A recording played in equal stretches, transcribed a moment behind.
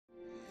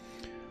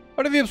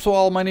Ora viva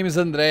pessoal, my name is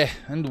André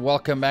and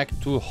welcome back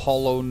to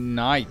Hollow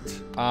Knight.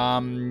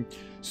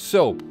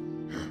 So,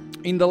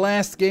 in the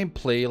last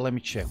gameplay, let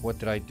me check, what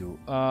did I do?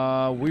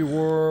 We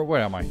were,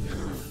 where am I?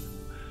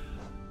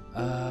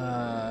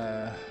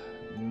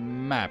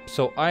 Map.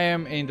 So I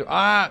am in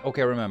the,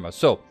 okay, I remember.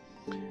 So,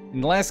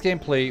 in the last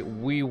gameplay,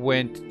 we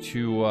went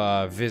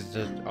to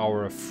visit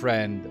our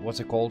friend, what's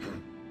it called?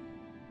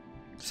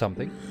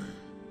 Something.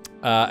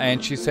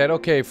 And she said,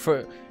 okay,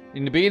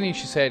 in the beginning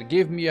she said,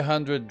 give me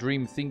 100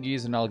 dream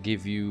thingies and I'll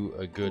give you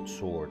a good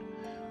sword.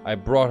 I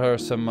brought her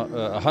some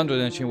 100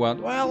 and she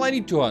went, well, I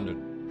need 200.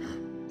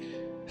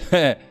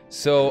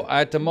 So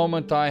at the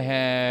moment I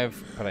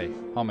have,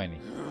 how many?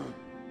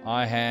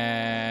 I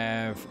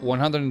have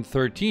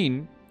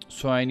 113,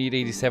 so I need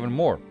 87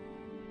 more.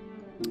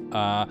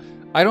 I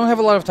don't have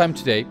a lot of time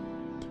today,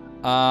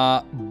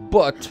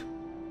 but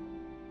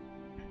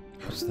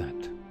what's that?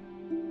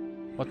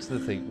 What's the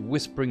thing?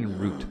 Whispering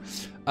Root.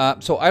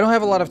 So I don't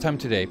have a lot of time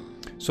today.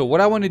 So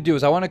what I want to do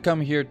is I want to come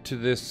here to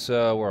this.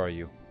 Where are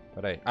you?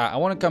 I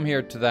want to come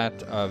here to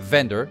that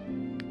vendor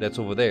that's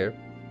over there.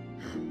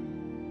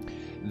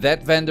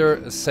 That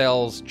vendor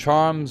sells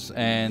charms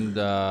and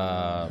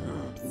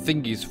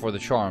thingies for the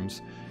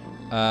charms.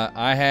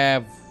 I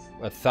have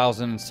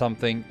 1,000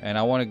 something, and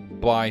I want to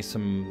buy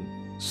some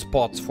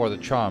spots for the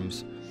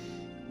charms.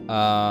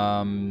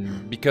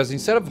 Because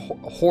instead of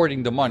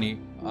hoarding the money,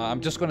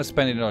 I'm just gonna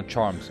spend it on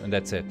charms, and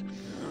that's it.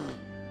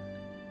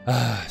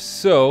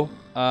 So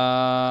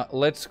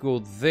let's go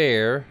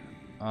there.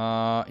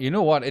 You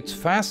know what? It's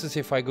fastest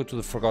if I go to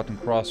the Forgotten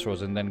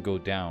Crossroads and then go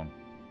down.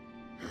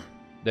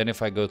 Then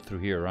if I go through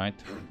here, right?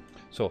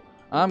 So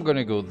I'm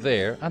gonna go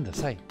there. André,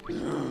 thank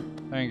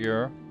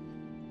you.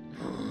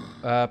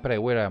 Peraí,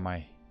 where am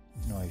I?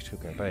 No, it's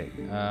okay. Peraí.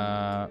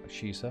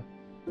 Shisa.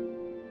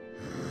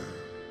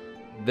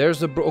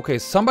 There's a okay.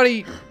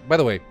 Somebody. By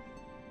the way,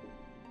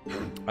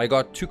 I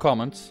got 2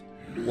 comments.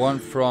 One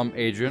from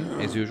Adrian,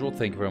 as usual.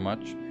 Thank you very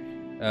much.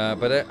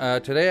 But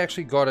today I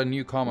actually got a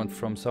new comment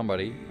from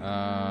somebody.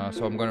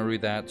 So I'm gonna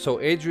read that. So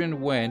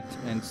Adrian went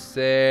and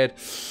said,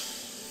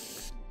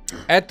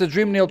 at the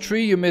Dream Nail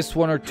tree, you missed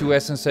 1 or 2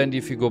 essence, and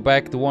if you go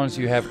back, the ones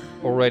you have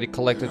already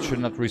collected should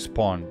not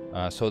respawn.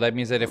 So that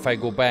means that if I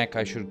go back,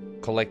 I should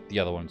collect the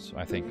other ones,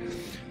 I think.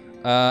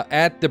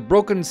 At the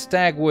Broken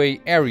Stagway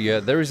area,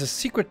 there is a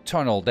secret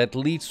tunnel that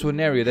leads to an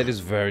area that is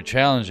very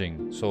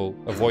challenging, so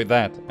avoid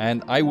that.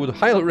 And I would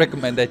highly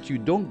recommend that you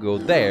don't go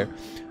there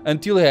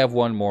until you have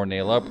 1 more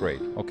nail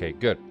upgrade. Okay,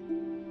 good.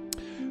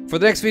 For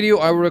the next video,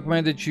 I would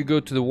recommend that you go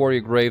to the warrior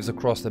graves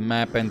across the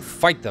map and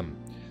fight them.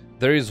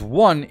 There is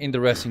 1 in the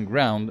resting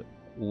ground,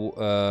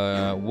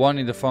 1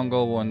 in the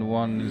fungal, and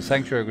 1 in the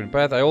sanctuary green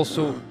path. I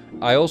also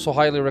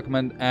highly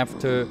recommend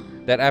after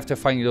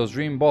finding those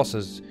dream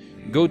bosses,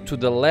 go to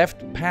the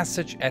left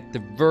passage at the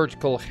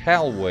vertical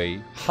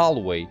hallway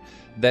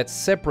that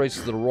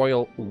separates the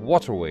royal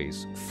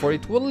waterways, for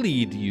it will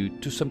lead you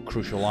to some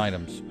crucial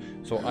items.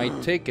 So I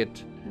take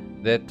it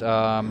that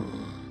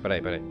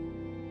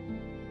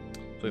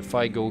so if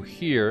I go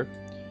here,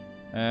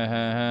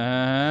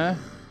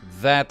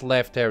 that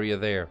left area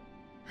there,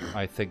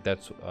 I think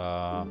that's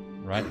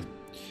right.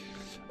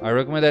 I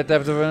recommend that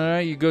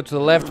after you go to the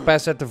left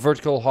passage at the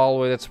vertical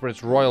hallway that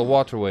separates royal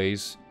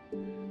waterways.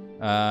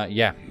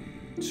 Yeah.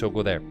 So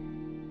go there.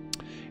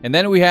 And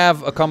then we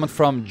have a comment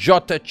from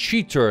Jota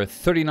Cheater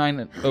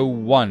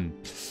 3901.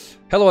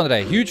 Hello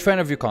André, huge fan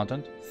of your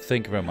content.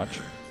 Thank you very much.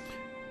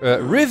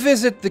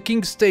 Revisit the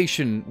King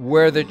Station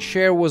where the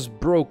chair was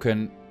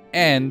broken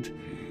and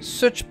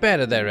search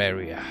better that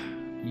area.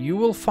 You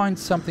will find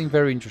something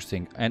very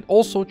interesting. And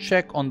also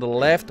check on the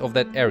left of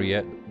that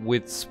area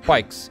with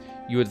spikes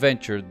you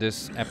adventured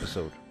this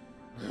episode.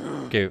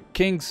 Okay,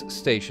 King's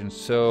Station.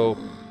 So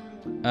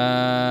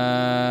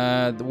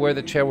where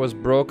the chair was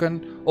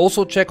broken.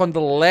 Also check on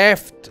the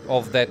left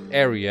of that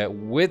area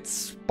with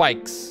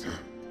spikes.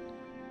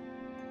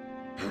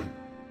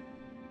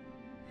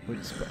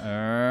 Okay,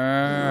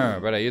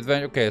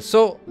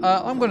 so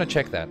I'm gonna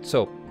check that.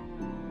 So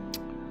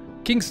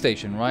King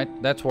Station, right?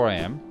 That's where I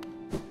am.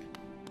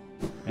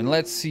 And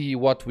let's see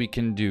what we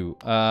can do.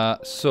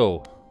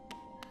 So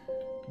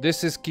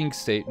this is King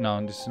Station. No,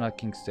 this is not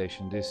King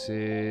Station. This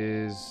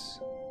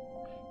is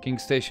King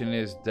Station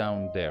is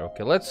down there.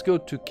 Okay, let's go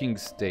to King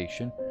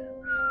Station.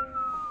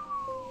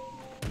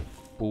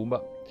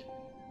 Boomba.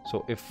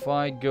 So if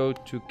I go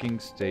to King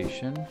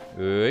Station,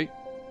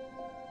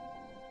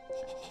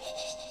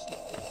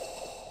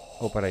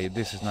 oh, peraí,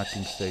 this is not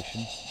King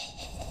Station.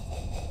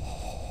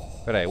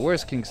 Peraí,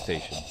 where's King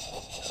Station?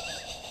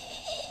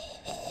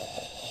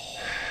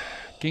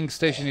 King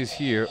Station is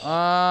here.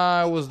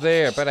 I was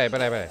there. Peraí.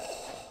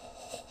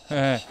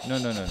 No.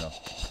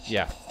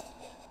 Yeah.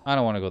 I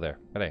don't want to go there.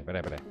 Peraí.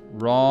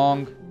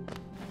 Wrong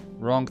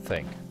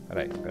thing.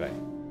 Peraí.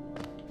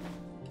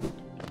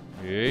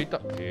 Eita.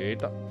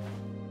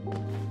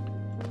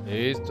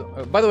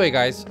 By the way,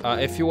 guys,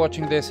 if you're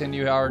watching this and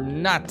you are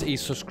not a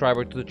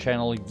subscriber to the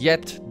channel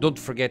yet, don't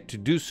forget to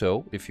do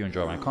so if you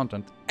enjoy my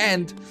content.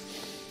 And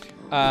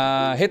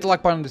hit the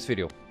like button on this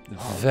video.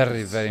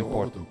 Very, very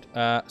important.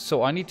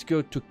 So I need to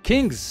go to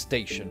King's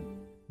Station.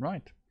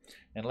 Right.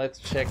 And let's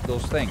check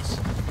those things.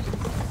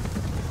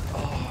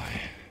 Oh.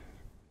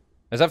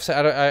 As I've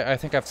said, I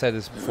think I've said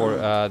this before,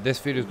 this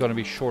video is going to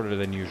be shorter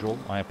than usual.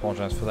 I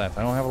apologize for that.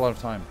 I don't have a lot of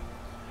time.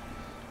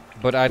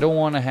 But I don't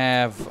want to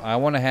have... I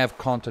want to have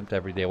content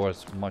every day, or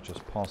as much as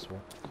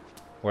possible.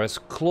 Or as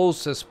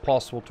close as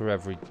possible to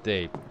every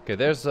day. Okay,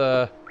 there's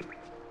a...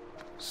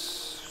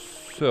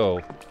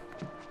 So...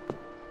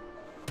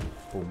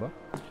 Boomba.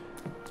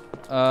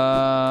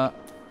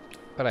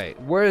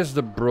 Right, where is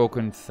the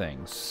broken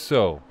thing?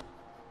 So...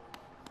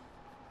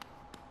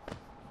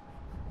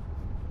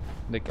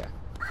 Okay.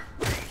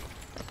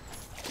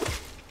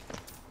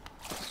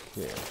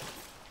 Okay.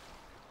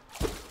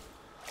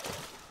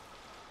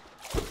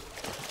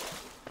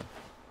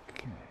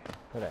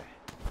 Right.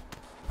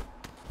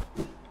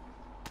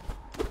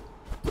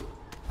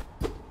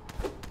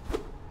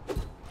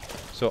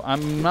 So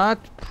I'm not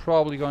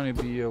probably going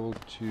to be able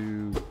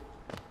to...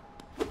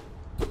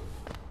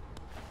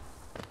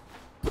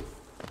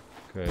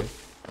 Okay.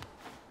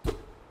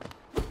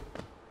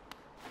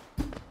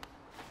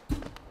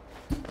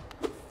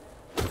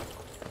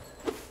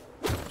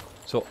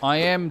 So I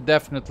am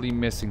definitely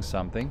missing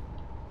something.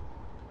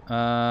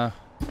 I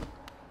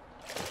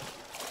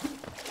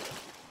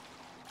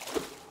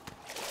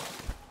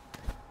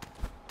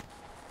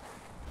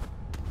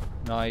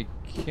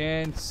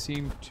can't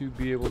seem to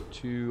be able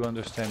to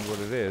understand what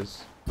it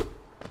is.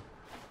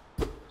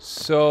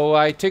 So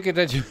I take it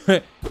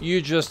that you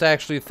just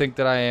actually think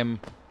that I am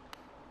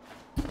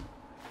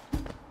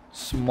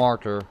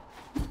smarter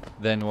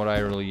than what I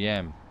really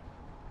am.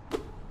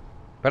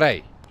 But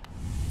hey.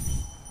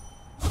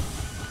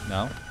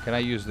 No? Can I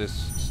use this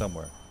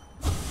somewhere?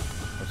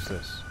 What's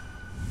this?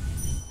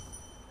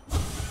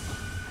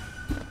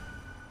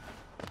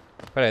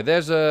 But hey,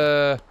 there's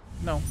a...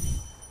 No.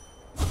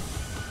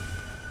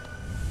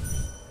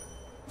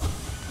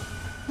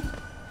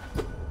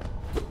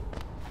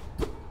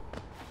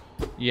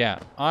 Yeah,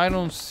 I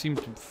don't seem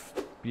to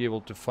be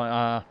able to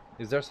find...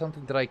 is there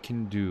something that I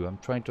can do? I'm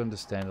trying to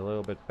understand a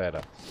little bit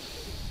better.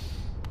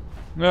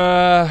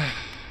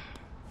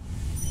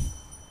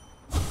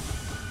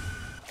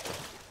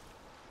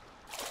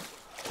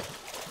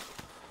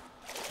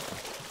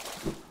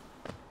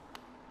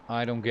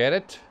 I don't get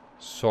it.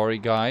 Sorry,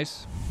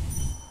 guys.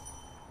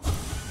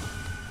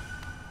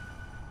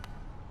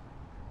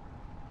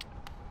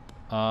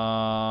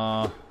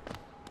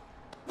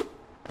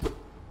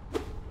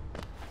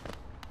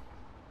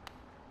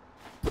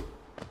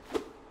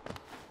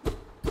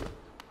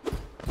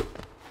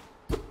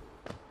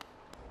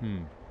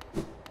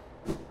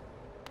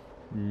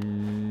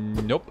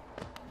 Nope.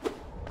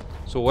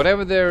 So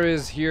whatever there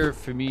is here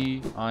for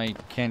me, I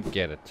can't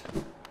get it.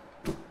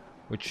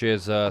 Which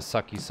is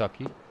sucky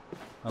sucky.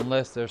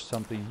 Unless there's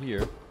something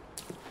here.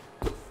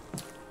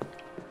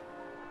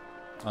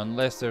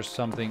 Unless there's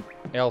something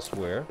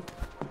elsewhere.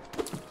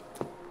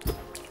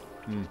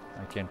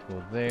 I can't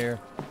go there.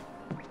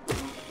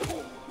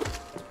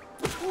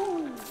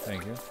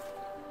 Thank you.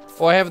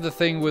 Oh, I have the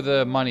thing with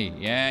the money.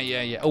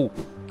 Yeah. Oh,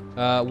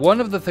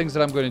 one of the things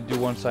that I'm going to do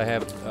once I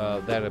have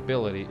that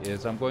ability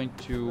is I'm going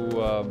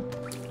to...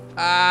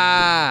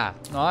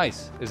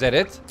 nice. Is that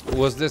it?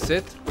 Was this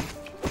it?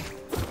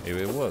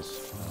 Maybe it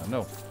was.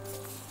 No.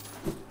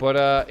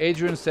 But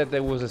Adrian said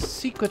there was a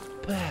secret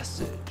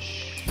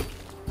passage.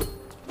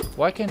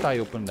 Why can't I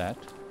open that?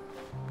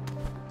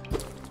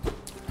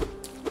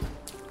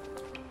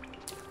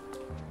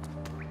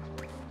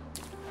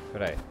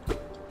 Right.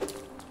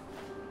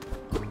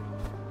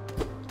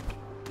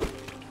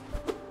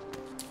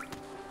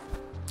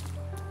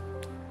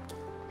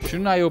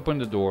 Shouldn't I open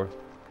the door?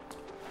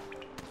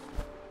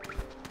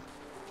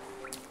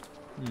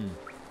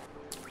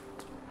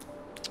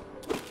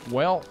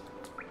 Well,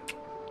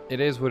 it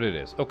is what it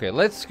is. Okay,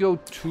 let's go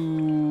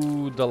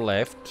to the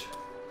left.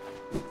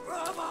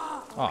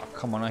 Oh,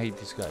 come on, I hate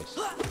these guys.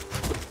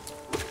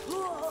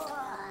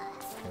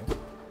 Okay.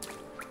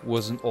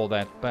 Wasn't all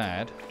that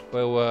bad.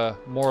 Well,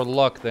 more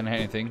luck than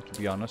anything, to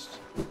be honest.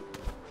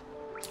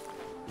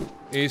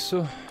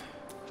 Isso.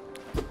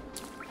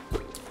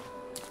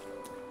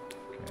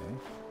 Okay.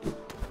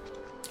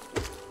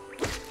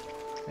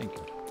 Thank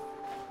you.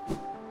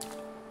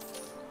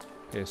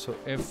 Okay, so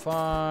if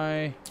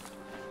I...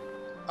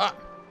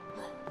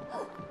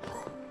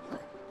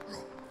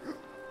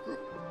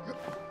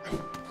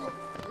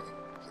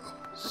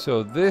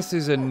 So this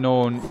is a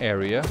known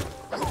area.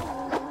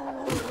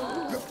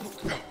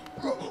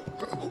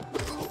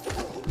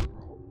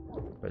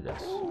 But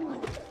yes.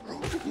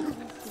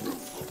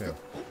 Okay.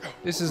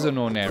 This is a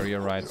known area,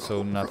 right?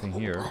 So nothing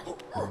here.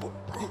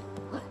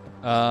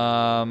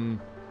 I'm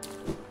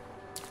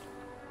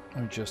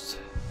just...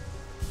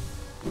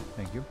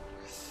 Thank you.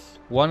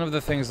 One of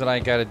the things that I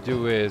gotta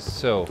do is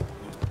so...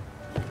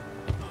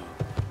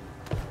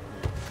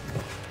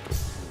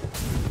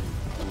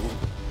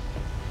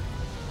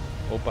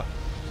 Opa.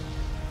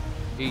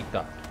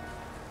 Eita.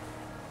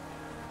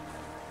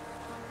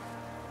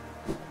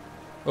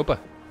 Opa.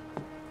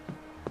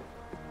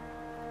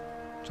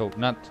 So,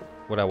 not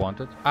what I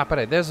wanted. Ah,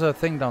 but there's a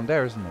thing down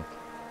there, isn't it?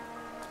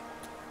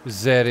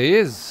 There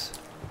is.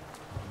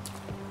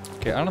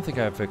 Okay, I don't think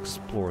I've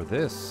explored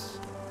this.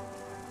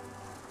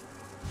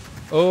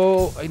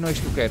 Oh, não é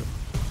isto que eu quero.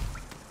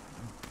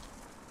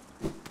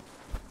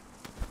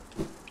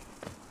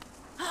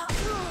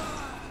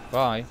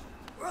 Bye.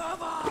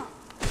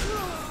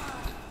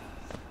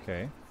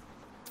 Okay.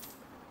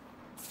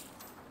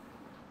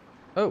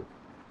 Oh.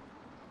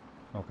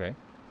 Okay.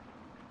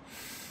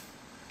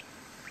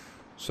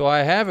 So I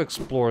have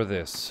explored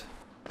this.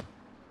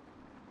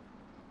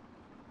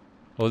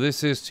 Oh,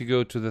 this is to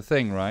go to the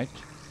thing, right?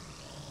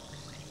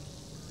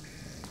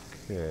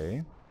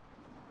 Okay.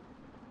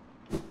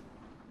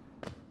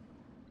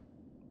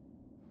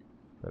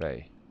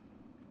 Peraí.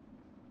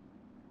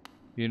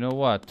 You know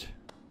what?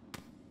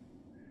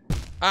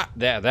 Ah,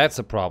 that's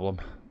a problem.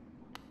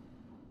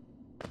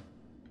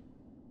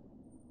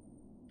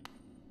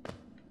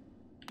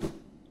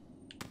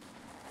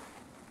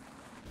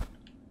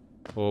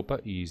 Opa,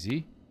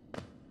 easy.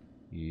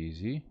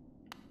 Easy.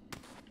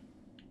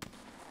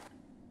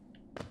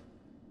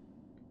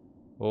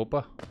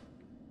 Opa.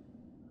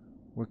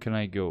 Where can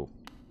I go?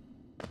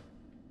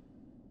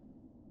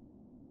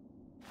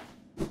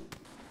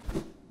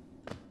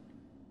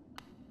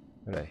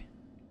 Peraí.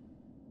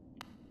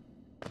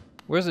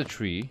 Where's the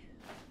tree?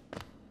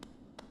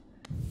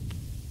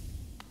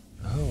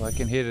 Oh, I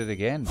can hit it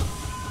again.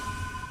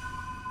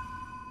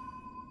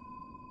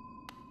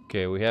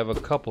 Okay, we have a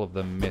couple of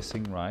them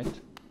missing,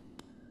 right?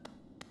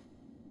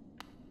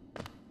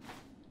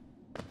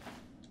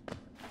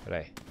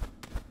 Peraí.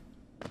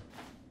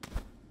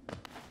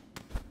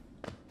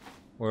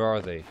 Where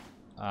are they?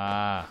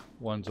 Ah,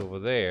 one's over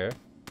there.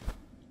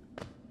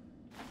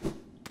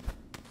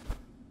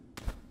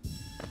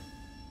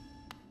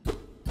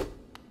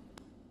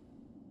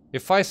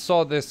 If I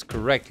saw this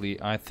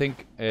correctly, I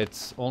think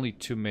it's only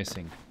two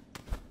missing.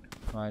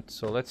 Right,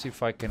 so let's see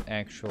if I can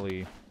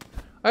actually...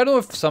 I don't know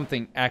if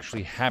something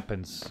actually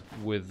happens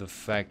with the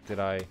fact that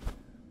I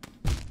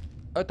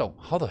don't...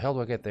 How the hell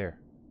do I get there?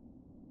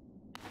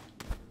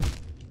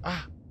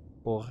 Ah!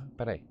 Porra,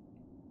 peraí.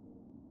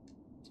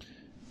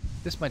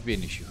 This might be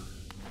an issue.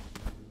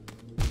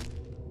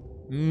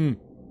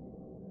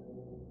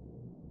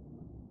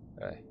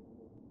 Peraí.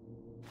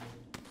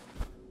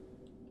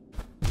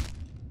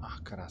 Ah,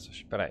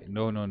 caraças. Peraí.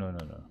 No.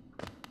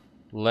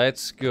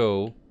 Let's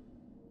go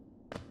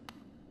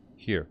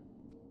here.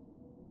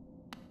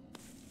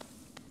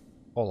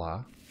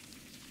 Olá.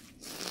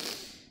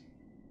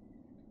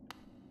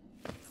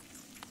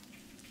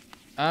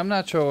 I'm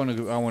not sure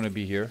I want to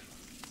be here.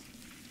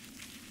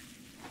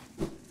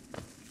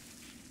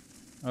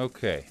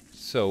 Okay,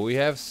 so we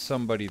have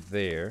somebody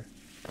there.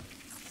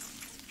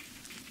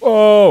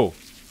 Oh!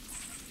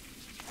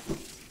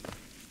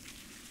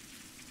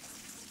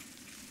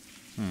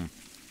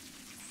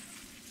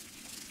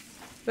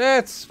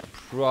 That's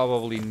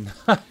probably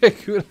not a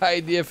good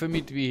idea for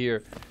me to be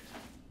here.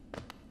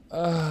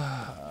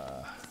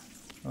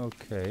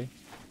 Okay.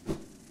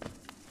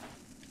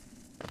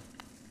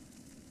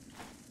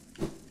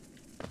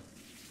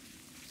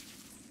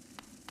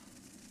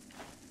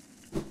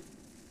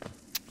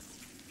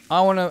 I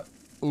want to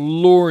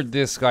lure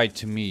this guy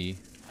to me.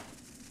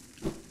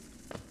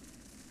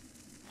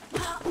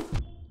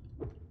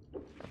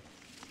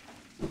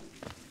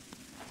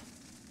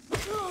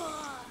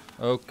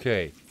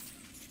 Okay.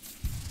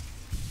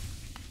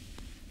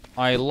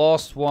 I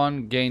lost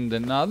one, gained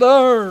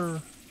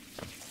another.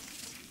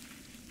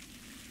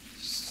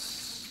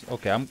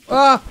 Okay, I'm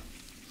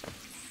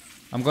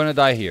gonna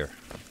die here.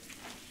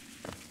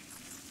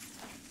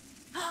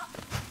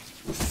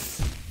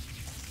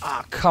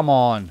 Ah, come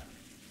on.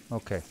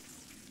 Okay.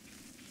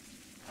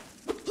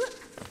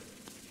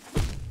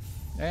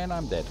 And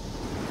I'm dead.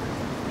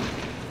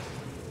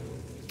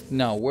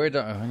 Now, where do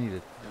I need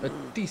a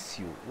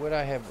tissue? Where do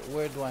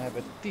I have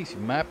a tissue?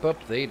 Map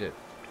updated.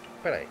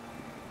 Peraí.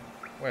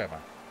 Where am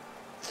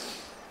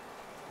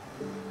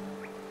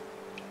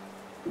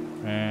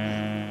I?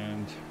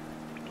 And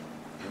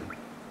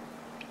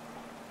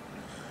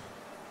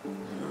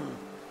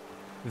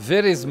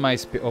there is my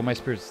spirit. Oh, my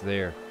spirit's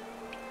there.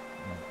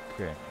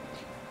 Okay.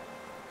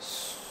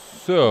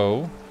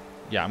 So,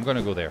 yeah, I'm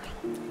gonna go there.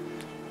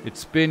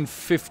 It's been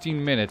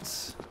 15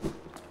 minutes,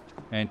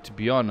 and to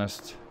be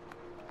honest,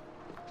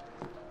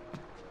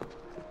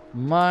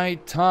 my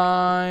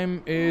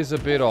time is a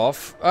bit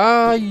off.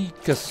 Ai,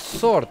 que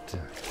sorte!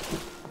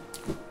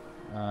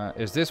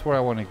 Is this where I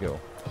want to go?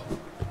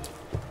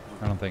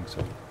 I don't think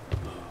so.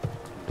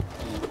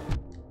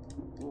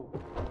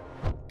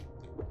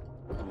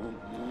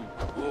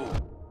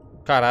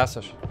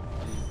 Caraças.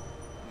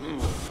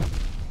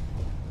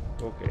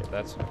 Okay,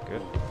 that's not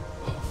good.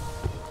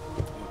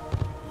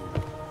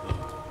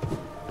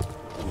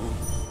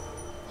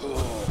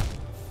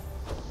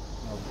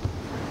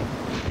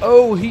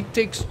 Oh, he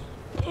takes...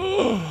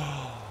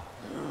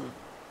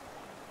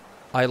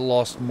 I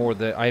lost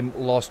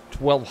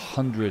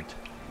 1,200.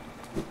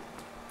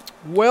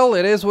 Well,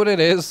 it is what it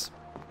is.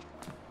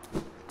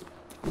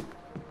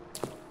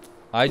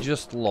 I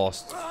just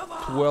lost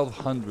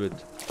 1,200.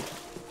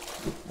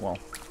 Wow.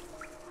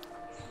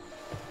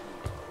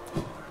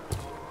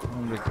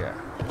 Look at.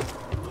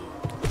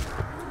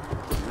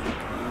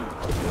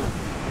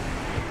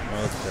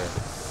 Okay.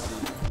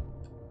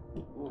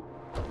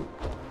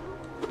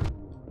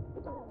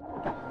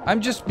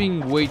 I'm just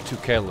being way too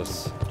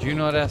careless. Do you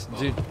know that?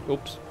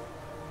 Oops.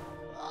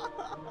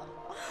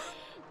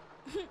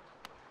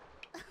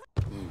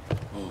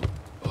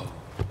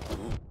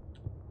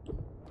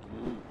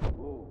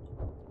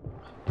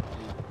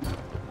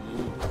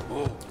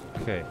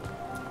 Okay.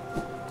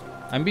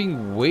 I'm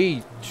being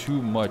way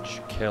too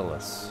much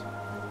careless.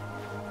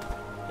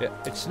 Yeah,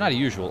 it's not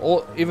usual.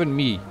 Or even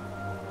me.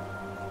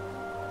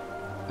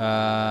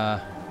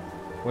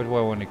 Where do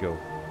I want to go?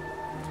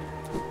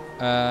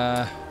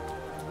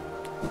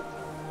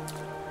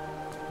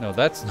 No,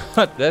 that's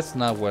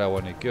not where I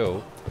want to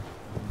go.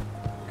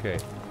 Okay.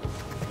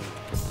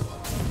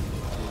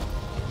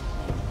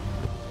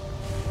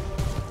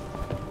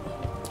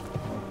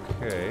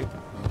 Okay.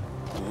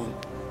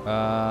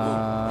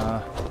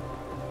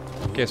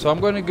 Okay, so I'm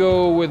going to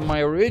go with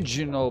my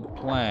original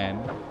plan,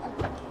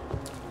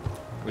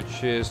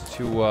 which is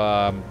to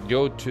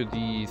go to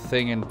the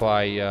thing and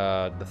buy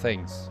the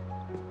things.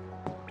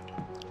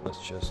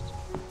 Let's just...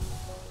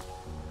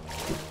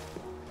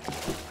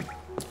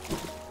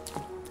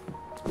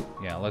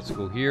 Yeah, let's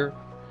go here.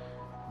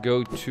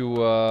 Go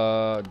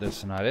to...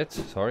 that's not it,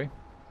 sorry.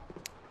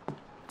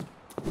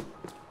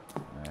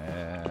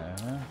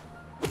 There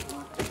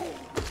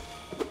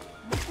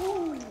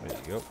you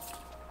go.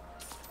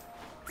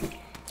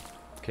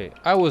 Okay,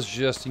 I was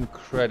just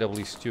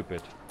incredibly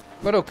stupid.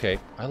 But okay,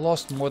 I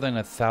lost more than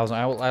 1,000.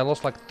 I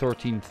lost like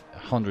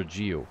 1,300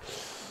 geo.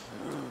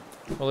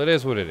 Well, it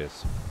is what it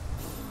is.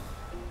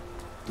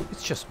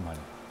 It's just money.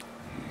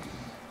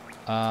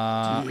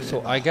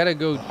 So I gotta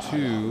go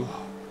to...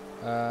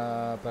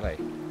 okay.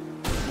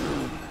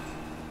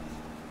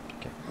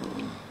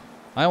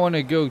 I want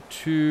to go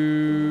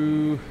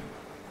to...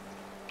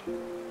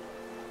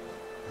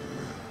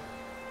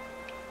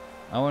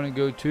 I want to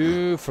go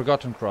to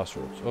Forgotten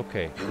Crossroads.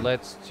 Okay,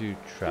 let's do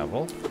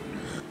travel.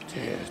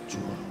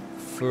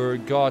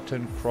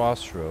 Forgotten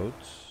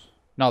Crossroads.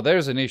 Now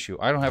there's an issue.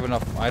 I don't have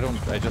enough. I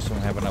just don't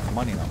have enough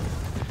money now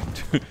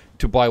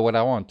to buy what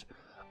I want.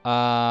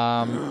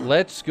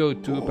 Let's go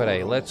to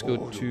let's go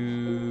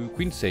to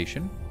Queen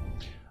Station.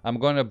 I'm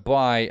gonna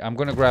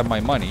grab my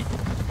money,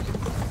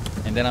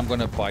 and then I'm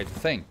gonna buy the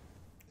thing.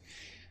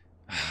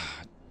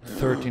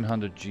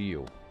 1,300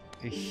 geo.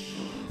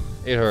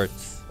 It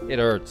hurts. It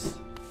hurts.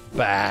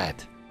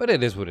 Bad. But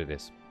it is what it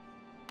is.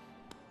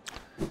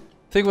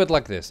 Think of it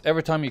like this.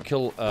 Every time you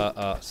kill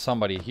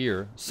somebody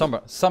here,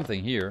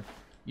 something here,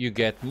 you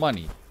get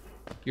money.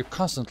 You're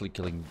constantly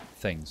killing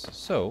things.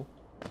 So,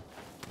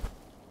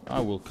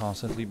 I will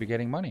constantly be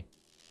getting money.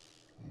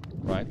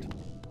 Right?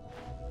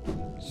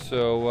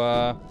 So,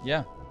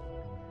 yeah.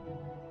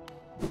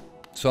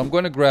 So I'm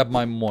going to grab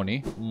my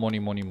money.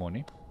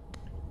 Money.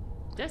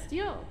 Just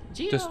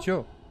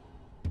yo.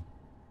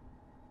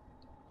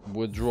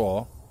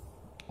 Withdraw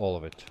all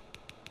of it.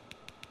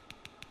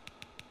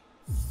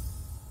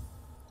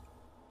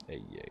 There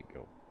you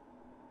go.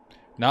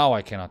 Now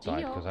I cannot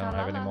die because I don't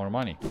have any more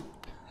money.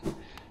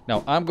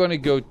 Now I'm gonna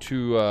go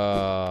to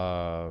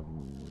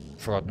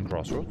Forgotten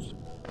Crossroads,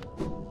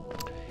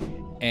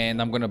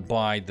 and I'm gonna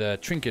buy the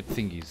trinket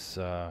thingies.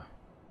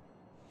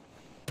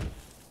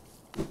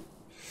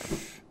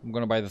 I'm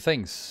gonna buy the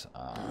things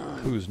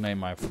whose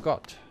name I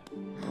forgot.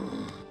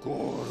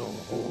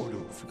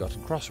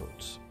 Forgotten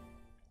Crossroads.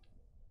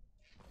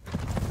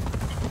 And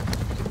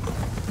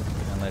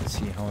let's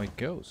see how it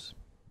goes.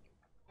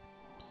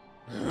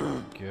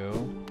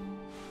 Go.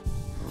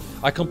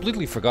 I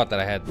completely forgot that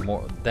I had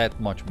that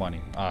much money.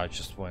 I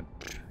just went,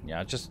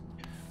 yeah,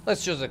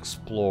 let's just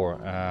explore.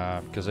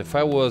 Because if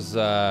I was,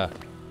 had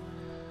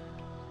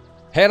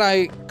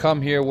I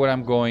come here where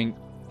I'm going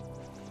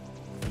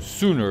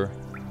sooner.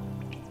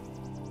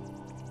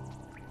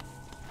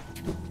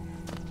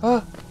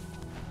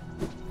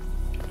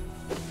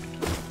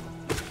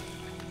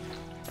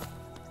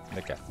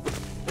 Okay.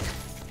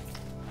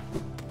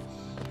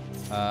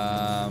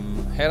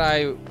 Had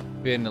I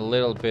been a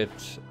little bit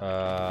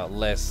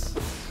less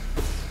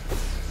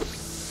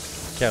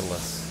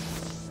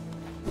careless,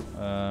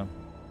 I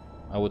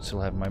would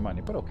still have my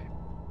money, but okay.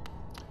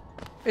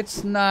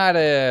 It's not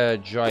a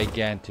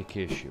gigantic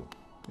issue.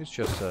 It's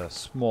just a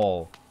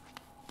small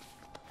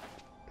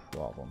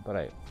problem,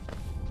 but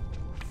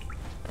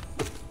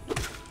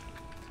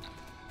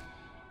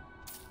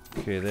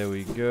okay, there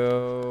we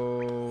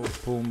go.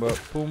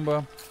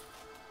 Pumbaa.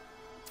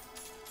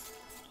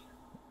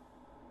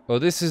 Oh,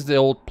 this is the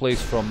old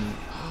place from...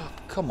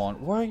 Come on,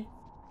 why?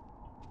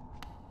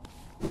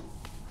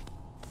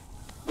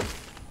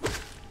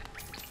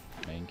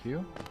 Thank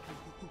you.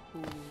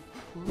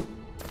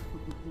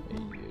 There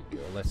you go.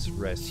 Let's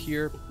rest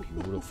here.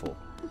 Beautiful.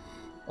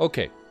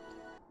 Okay.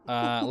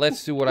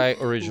 Let's do what I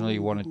originally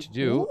wanted to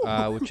do,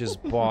 which is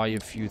buy a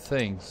few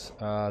things.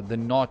 The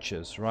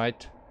notches,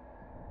 right?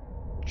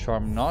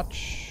 Charm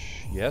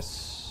notch.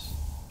 Yes.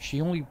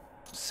 She only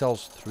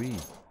sells 3.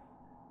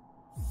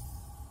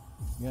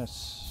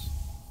 Yes.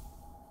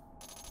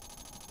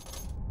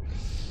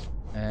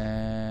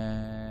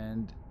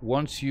 And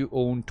once you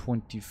own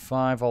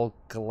 25, I'll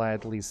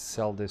gladly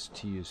sell this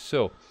to you.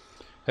 So,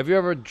 have you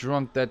ever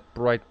drunk that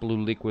bright blue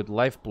liquid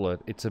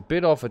lifeblood? It's a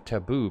bit of a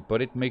taboo,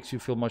 but it makes you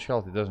feel much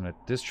healthier, doesn't it?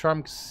 This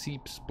charm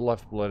seeps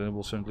lifeblood and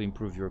will certainly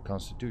improve your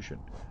constitution.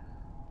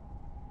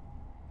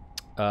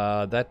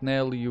 That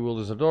nail you will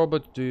is adorable,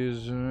 but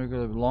is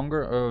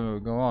longer. Oh,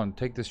 go on.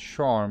 Take this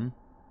charm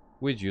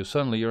with you.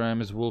 Suddenly your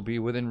enemies will be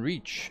within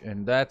reach,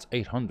 and that's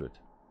 800.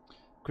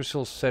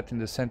 Crystal set in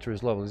the center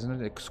is lovely,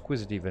 isn't it?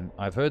 Exquisite even.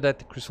 I've heard that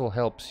the crystal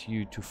helps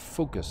you to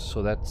focus,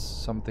 so that's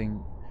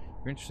something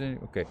you're interested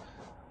in. Okay.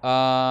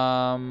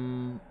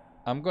 I'm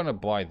gonna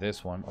buy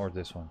this one or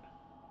this one.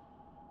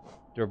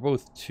 They're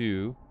both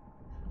 2.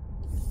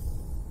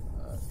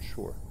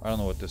 Sure. I don't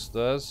know what this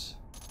does.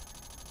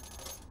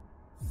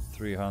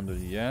 300,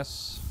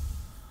 yes.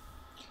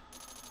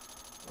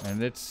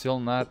 And it's still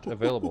not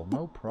available.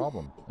 No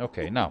problem.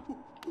 Okay, now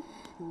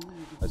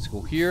let's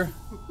go here.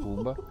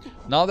 Boomba.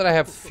 Now that I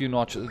have a few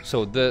notches,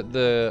 so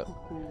the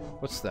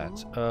what's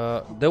that?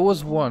 There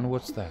was one.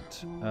 What's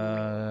that?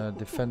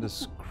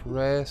 Defender's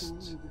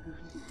Crest.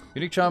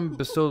 Unique charm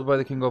bestowed by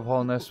the King of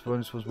Holness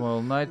once was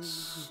Moral Knight,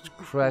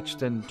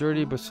 scratched and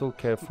dirty but still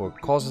cared for.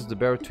 Causes the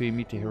bearer to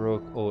emit a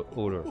heroic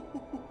odor.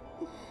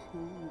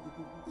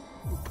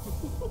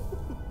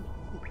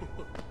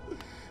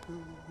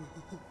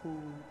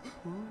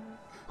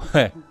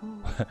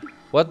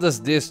 What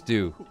does this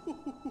do?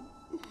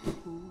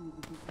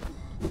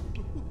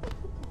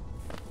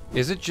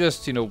 Is it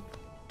just, you know,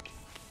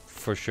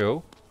 for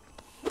show?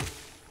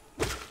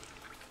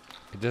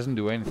 It doesn't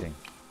do anything.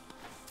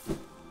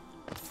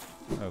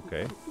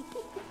 Okay.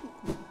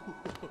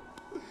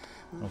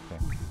 Okay.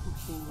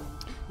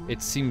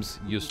 It seems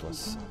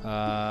useless.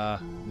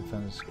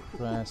 Defender's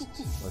Crest.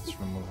 Let's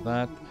remove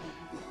that.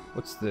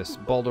 What's this?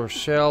 Baldur's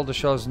Shell. The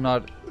shell is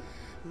not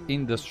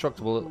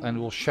indestructible and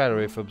will shatter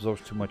if it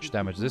absorbs too much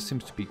damage. This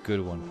seems to be a good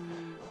one.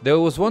 There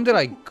was one that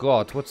I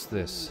got. What's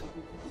this?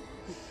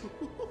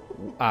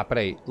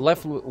 Peraí.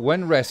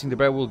 When resting, the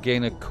bear will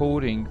gain a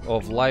coating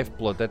of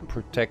lifeblood that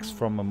protects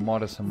from a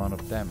modest amount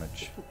of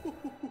damage.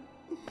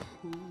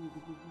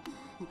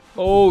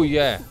 Oh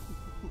yeah.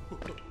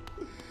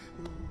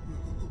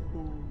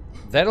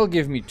 That'll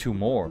give me 2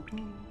 more.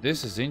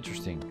 This is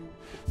interesting.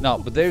 Now,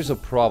 but there's a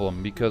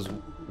problem because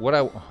what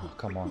I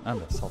come on,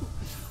 André, stop.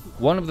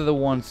 One of the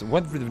ones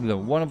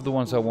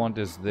I want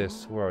is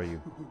this. Where are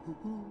you?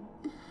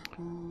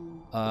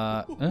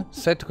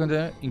 Set to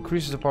contain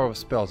increases the power of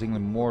spells,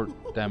 dealing more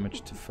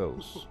damage to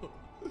foes.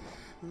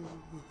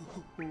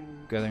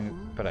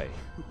 Peraí.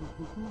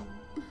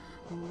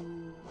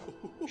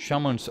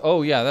 Shamans.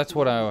 Oh yeah, that's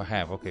what I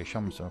have. Okay,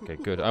 shamans. Okay,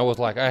 good. I was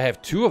like, I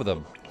have 2 of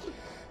them.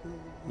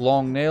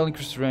 Long nail,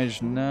 increases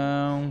range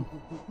now.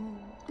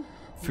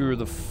 Fear of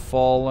the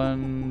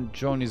Fallen.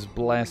 Johnny's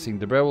Blessing.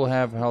 The bear will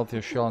have a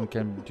healthier shell and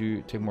can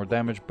take more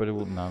damage, but it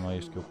will. Não, não é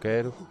isso que eu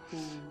quero.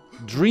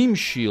 Dream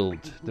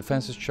Shield.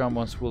 Defense's charm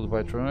once wielded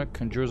by a trainer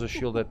conjures a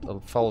shield that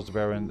follows the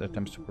bear and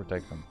attempts to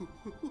protect them.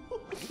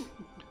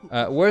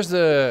 Where's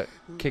the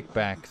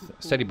kickback?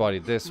 Steady body.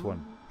 This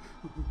one.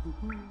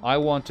 I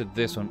wanted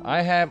this one.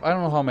 I don't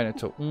know how many.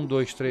 So 1,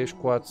 2, 3,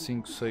 4, 5,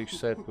 6,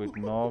 7, 8,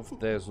 9,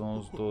 10,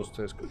 11, 12,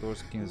 13, 14,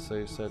 15,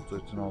 16, 17,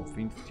 18,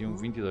 19, 20,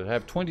 21, 22. I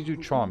have 22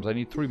 charms. I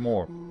need 3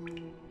 more.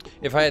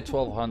 If I had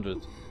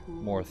 1200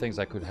 more things,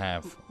 I could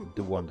have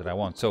the one that I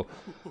want. So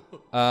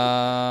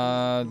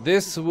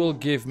this will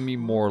give me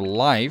more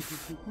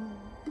life,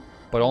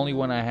 but only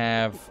when I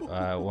have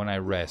when I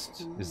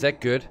rest. Is that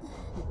good?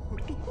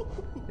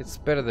 It's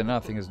better than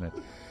nothing, isn't it?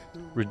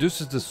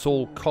 Reduces the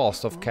soul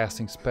cost of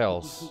casting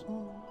spells.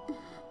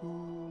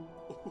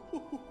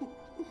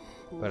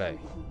 But hey.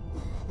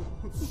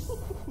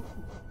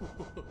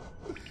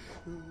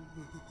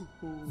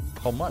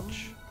 How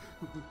much?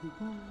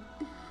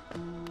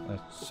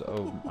 That's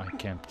I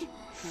can't.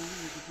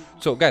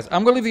 So guys,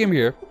 I'm gonna leave the game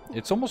here.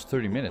 It's almost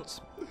 30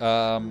 minutes.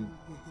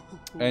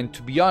 And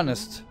to be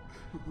honest,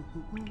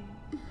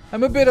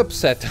 I'm a bit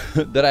upset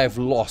that I've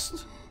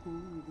lost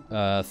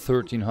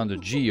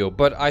 1300 geo,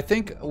 but I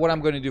think what I'm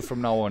going to do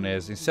from now on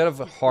is, instead of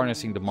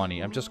harnessing the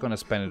money, I'm just going to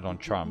spend it on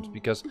charms,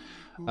 because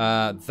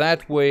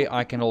that way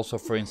I can also,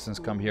 for instance,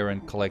 come here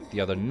and collect the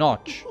other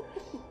notch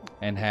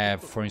and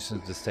have, for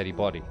instance, the steady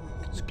body.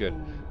 It's good.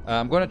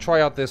 I'm going to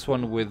try out this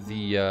one with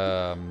the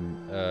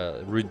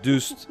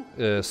reduced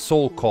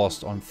soul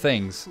cost on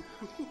things,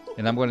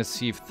 and I'm going to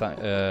see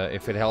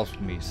if it helps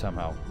me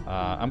somehow.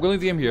 I'm going to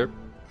leave the game here.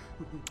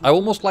 I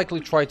will most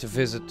likely try to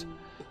visit.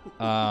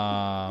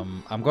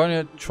 I'm going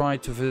to try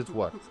to visit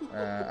what?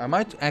 I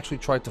might actually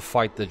try to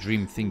fight the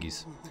dream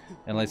thingies,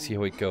 and let's see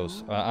how it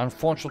goes.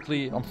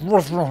 Unfortunately,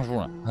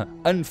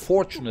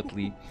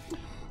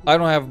 I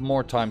don't have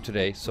more time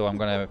today, so I'm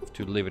gonna have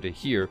to leave it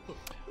here,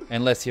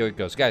 and let's see how it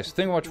goes. Guys,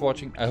 thank you much for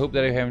watching. I hope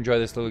that you have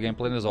enjoyed this little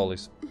gameplay, and as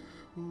always,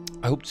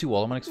 I hope to see you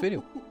all in my next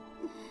video.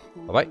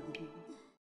 Bye bye.